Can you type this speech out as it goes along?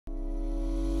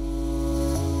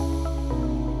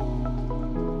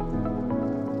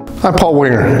I'm Paul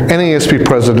Wenger, NAESP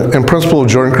President and Principal of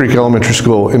Jordan Creek Elementary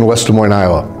School in West Des Moines,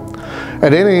 Iowa.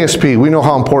 At NAESP, we know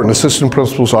how important assistant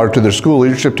principals are to their school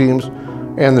leadership teams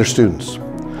and their students.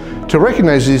 To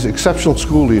recognize these exceptional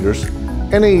school leaders,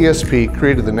 NAESP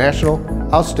created the National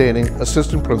Outstanding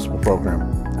Assistant Principal Program.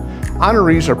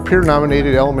 Honorees are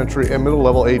peer-nominated elementary and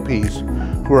middle-level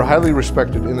APs who are highly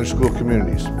respected in their school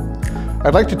communities.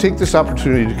 I'd like to take this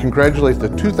opportunity to congratulate the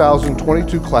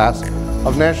 2022 class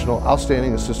of National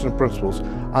Outstanding Assistant Principals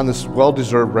on this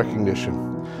well-deserved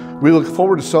recognition. We look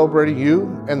forward to celebrating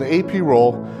you and the AP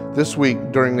role this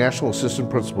week during National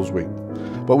Assistant Principals Week.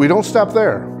 But we don't stop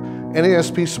there.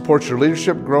 NAESP supports your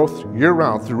leadership growth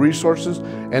year-round through resources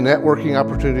and networking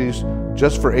opportunities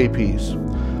just for APs.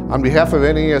 On behalf of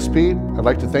NAESP, I'd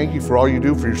like to thank you for all you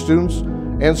do for your students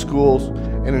and schools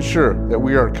and ensure that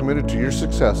we are committed to your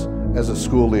success as a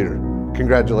school leader.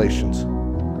 Congratulations.